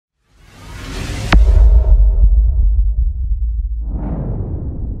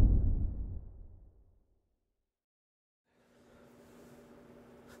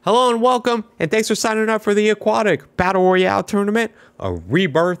Hello and welcome, and thanks for signing up for the Aquatik Battle Royale tournament of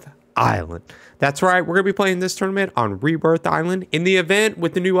Rebirth Island. That's right, we're going to be playing this tournament on Rebirth Island. In the event,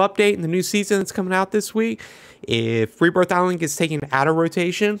 with the new update and the new season that's coming out this week, if Rebirth Island gets taken out of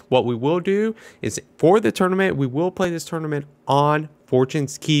rotation, what we will do is, for the tournament, we will play this tournament on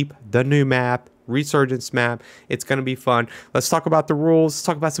Fortune's Keep, the new map, Resurgence map. It's going to be fun. Let's talk about the rules, let's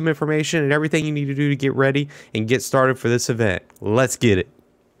talk about some information and everything you need to do to get ready and get started for this event. Let's get it.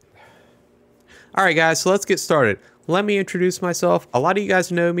 All right, guys, so let's get started. Let me introduce myself. A lot of you guys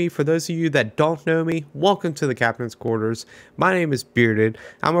know me. For those of you that don't know me, welcome to the Captain's Quarters. My name is Bearded.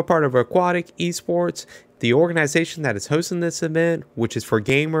 I'm a part of Aquatik Esports, the organization that is hosting this event, which is for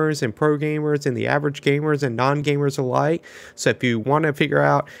gamers and pro gamers and the average gamers and non-gamers alike. So if you want to figure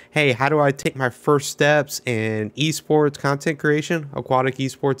out, hey, how do I take my first steps in esports content creation, Aquatik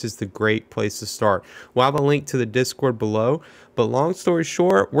Esports is the great place to start. We'll have a link to the Discord below. But long story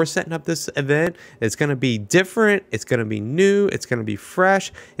short, we're setting up this event. It's going to be different. It's going to be new. It's going to be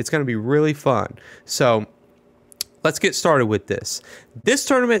fresh. It's going to be really fun. So let's get started with this. This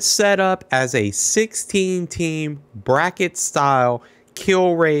tournament's set up as a 16-team bracket-style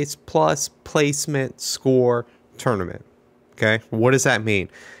kill race plus placement score tournament. Okay, what does that mean?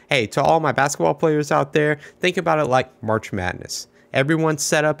 Hey, to all my basketball players out there, think about it like March Madness. Everyone's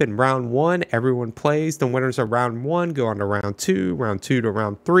set up in round one. Everyone plays. The winners of round one go on to round two to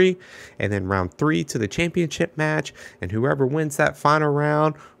round three, and then round three to the championship match. And whoever wins that final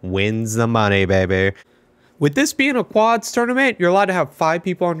round wins the money, baby. With this being a quads tournament, you're allowed to have 5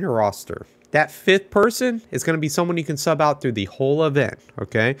 people on your roster. That 5th person is going to be someone you can sub out through the whole event,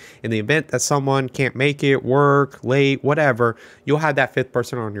 okay? In the event that someone can't make it, work, late, whatever, you'll have that 5th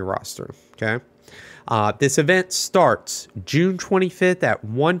person on your roster, okay? This event starts June 25th at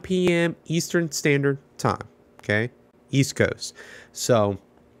 1 p.m. Eastern Standard Time, okay? East Coast. So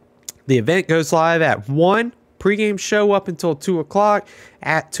the event goes live at 1. Pre-game show up until 2 o'clock.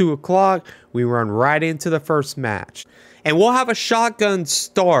 At 2 o'clock, we run right into the first match. And we'll have a shotgun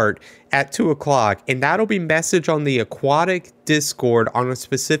start at 2 o'clock. And that'll be messaged on the Aquatik Discord on a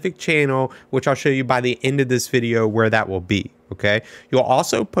specific channel, which I'll show you by the end of this video where that will be. Okay, you'll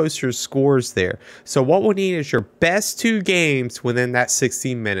also post your scores there. So what we'll need is your best 2 games within that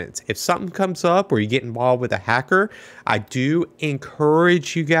 16 minutes. If something comes up or you get involved with a hacker, I do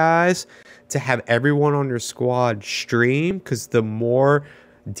encourage you guys to have everyone on your squad stream, because the more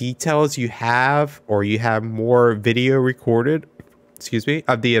details you have, or you have more video recorded,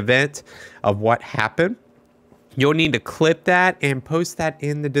 of the event, of what happened, you'll need to clip that and post that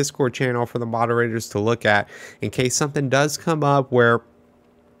in the Discord channel for the moderators to look at in case something does come up where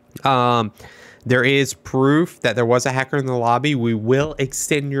there is proof that there was a hacker in the lobby. We will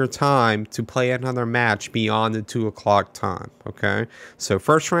extend your time to play another match beyond the 2 o'clock time, okay? So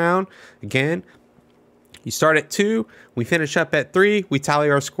first round, again, you start at 2, we finish up at 3, we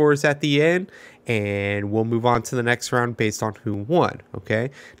tally our scores at the end, and we'll move on to the next round based on who won, okay?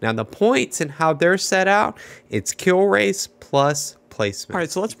 Now, the points and how they're set out, it's kill race plus placement. All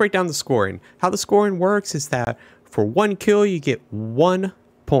right, so let's break down the scoring. How the scoring works is that for 1 kill, you get 1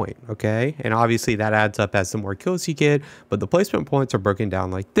 point, okay? And obviously that adds up as the more kills you get, but the placement points are broken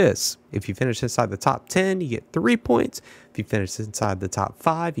down like this. If you finish inside the top 10, you get 3 points. If you finish inside the top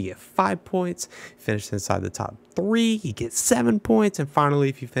 5, you get 5 points. If you finish inside the top 3, you get 7 points. And finally,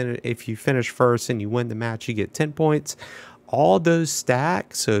 if you finish first and you win the match, you get 10 points. All those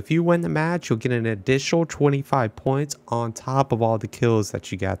stack, so if you win the match, you'll get an additional 25 points on top of all the kills that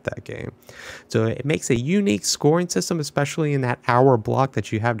you got that game. So it makes a unique scoring system, especially in that hour block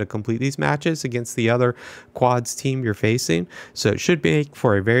that you have to complete these matches against the other quads team you're facing. So it should make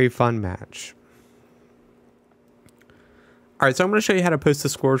for a very fun match. All right, so I'm going to show you how to post the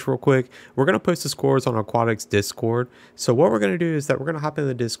scores real quick. We're going to post the scores on Aquatik's Discord. So what we're going to do is that we're going to hop in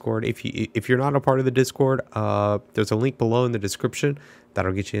the Discord. If you're not a part of the Discord, there's a link below in the description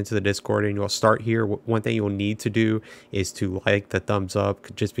that'll get you into the Discord, and you'll start here. One thing you'll need to do is to like the thumbs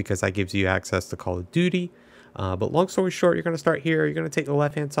up, just because that gives you access to Call of Duty. But long story short, you're going to start here. You're going to take the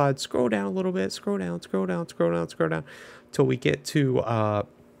left-hand side, scroll down a little bit, scroll down, till we get to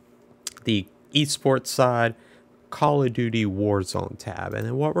the esports side, Call of Duty Warzone tab. And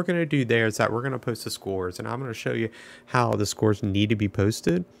then what we're going to do there is that we're going to post the scores, and I'm going to show you how the scores need to be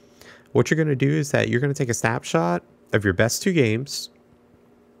posted. What you're going to do is that you're going to take a snapshot of your best 2 games,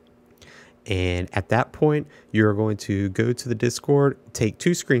 and at that point you're going to go to the Discord, take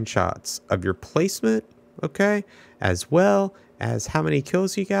 2 screenshots of your placement, okay, as well as how many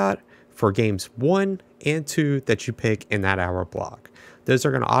kills you got for games 1 and 2 that you pick in that hour block. Those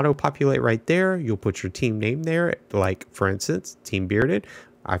are going to auto populate right there. You'll put your team name there, like for instance, Team Bearded.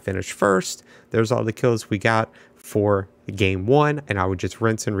 I finished first. There's all the kills we got for game 1, and I would just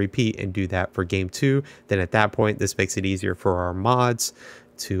rinse and repeat and do that for game 2. Then at that point, this makes it easier for our mods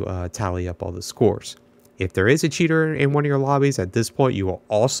to tally up all the scores. If there is a cheater in one of your lobbies, at this point, you will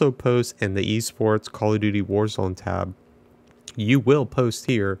also post in the esports Call of Duty Warzone tab. You will post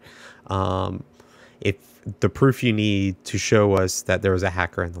here if the proof you need to show us that there was a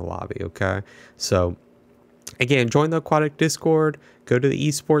hacker in the lobby. Okay, so again, join the Aquatik Discord, go to the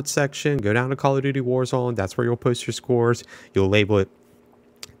esports section, go down to Call of Duty Warzone. That's where you'll post your scores. You'll label it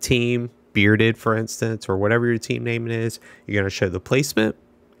Team Bearded, for instance, or whatever your team name is. You're going to show the placement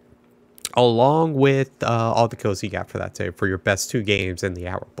along with all the kills you got for that day for your best 2 games in the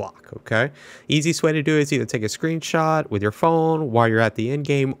hour block. Okay, easiest way to do it is either take a screenshot with your phone while you're at the end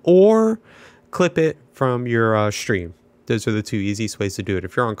game, or clip it from your stream. Those are the 2 easiest ways to do it.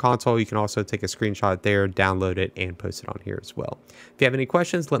 If you're on console, you can also take a screenshot there, download it, and post it on here as well. If you have any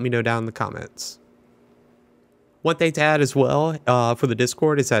questions, let me know down in the comments. One thing to add as well for the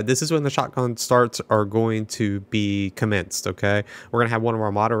Discord is that this is when the shotgun starts are going to be commenced, okay? We're going to have one of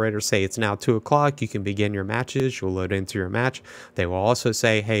our moderators say it's now 2 o'clock. You can begin your matches. You'll load into your match. They will also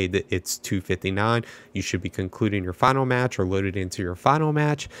say, hey, it's 2:59. You should be concluding your final match or loaded into your final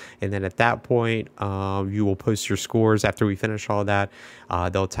match. And then at that point, you will post your scores. After we finish all that,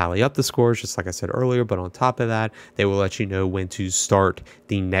 they'll tally up the scores, just like I said earlier. But on top of that, they will let you know when to start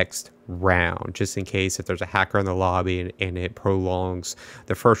the next round, just in case if there's a hacker in the lobby and it prolongs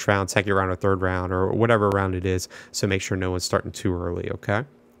the first round, second round, or third round, or whatever round it is. So make sure no one's starting too early. Okay, if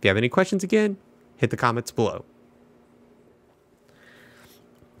you have any questions, again, hit the comments below.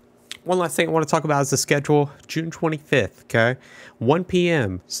 One last thing I want to talk about is the schedule. June 25th, okay? 1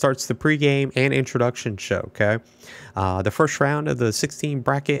 p.m. starts the pregame and introduction show, okay? The first round of the 16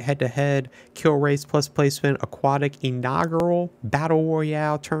 bracket head-to-head kill race plus placement Aquatik inaugural Battle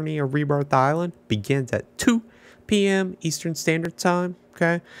Royale Tourney of Rebirth Island begins at 2 p.m. Eastern Standard Time,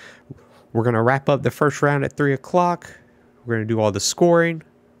 okay? We're going to wrap up the first round at 3 o'clock. We're going to do all the scoring.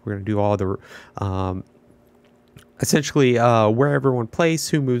 We're going to do all the... essentially where everyone plays,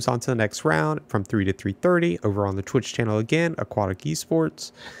 who moves on to the next round from 3 to 3:30 over on the Twitch channel again, Aquatik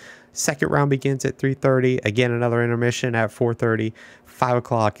Esports. Second round begins at 3:30. Again, another intermission at 4:30. 5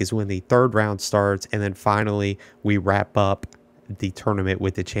 o'clock is when the third round starts. And then finally, we wrap up the tournament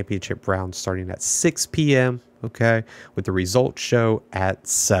with the championship round starting at 6 p.m. Okay, with the results show at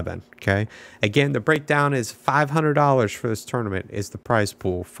 7. Okay, again, the breakdown is $500 for this tournament is the prize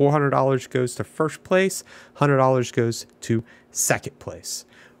pool. $400 goes to first place, $100 goes to second place.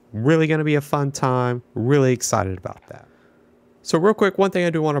 Really going to be a fun time. Really excited about that. So real quick, one thing I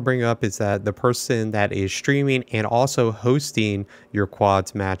do want to bring up is that the person that is streaming and also hosting your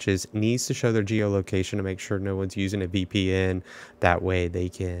quads matches needs to show their geolocation to make sure no one's using a VPN. That way they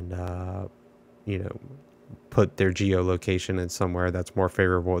can, you know, put their geolocation in somewhere that's more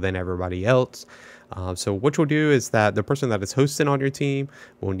favorable than everybody else. So what you'll do is that the person that is hosting on your team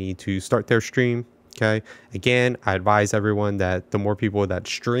will need to start their stream. Okay, again, I advise everyone that the more people that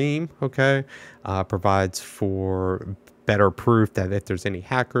stream, okay, provides for better proof that if there's any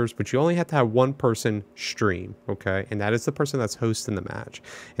hackers, but you only have to have one person stream, okay, and that is the person that's hosting the match.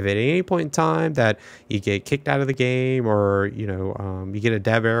 If at any point in time that you get kicked out of the game or you know you get a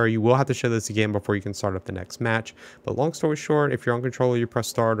dev error, you will have to show this again before you can start up the next match. But long story short, if you're on controller, you press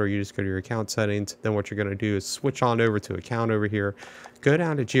start, or you just go to your account settings. Then what you're going to do is switch on over to account over here, go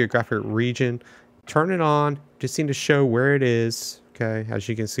down to geographic region, turn it on. Just need to show where it is. Okay, as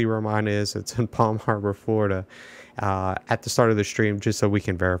you can see where mine is, it's in Palm Harbor, Florida, at the start of the stream, just so we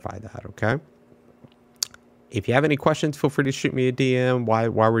can verify that. Okay, if you have any questions, feel free to shoot me a DM why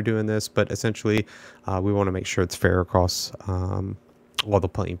we're doing this, but essentially we want to make sure it's fair across all the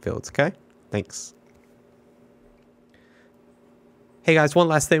playing fields. Okay, thanks. Hey guys, one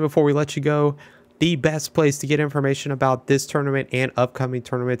last thing before we let you go. The best place to get information about this tournament and upcoming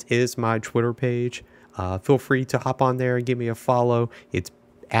tournaments is my Twitter page. Feel free to hop on there and give me a follow. It's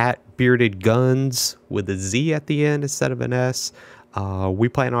at Bearded Guns with a Z at the end instead of an S. We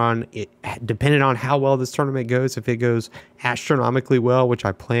plan on it, depending on how well this tournament goes. If it goes astronomically well, which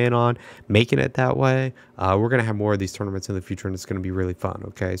I plan on making it that way, we're going to have more of these tournaments in the future, and it's going to be really fun.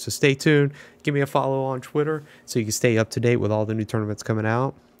 Okay, so stay tuned. Give me a follow on Twitter so you can stay up to date with all the new tournaments coming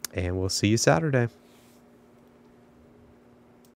out, and we'll see you Saturday.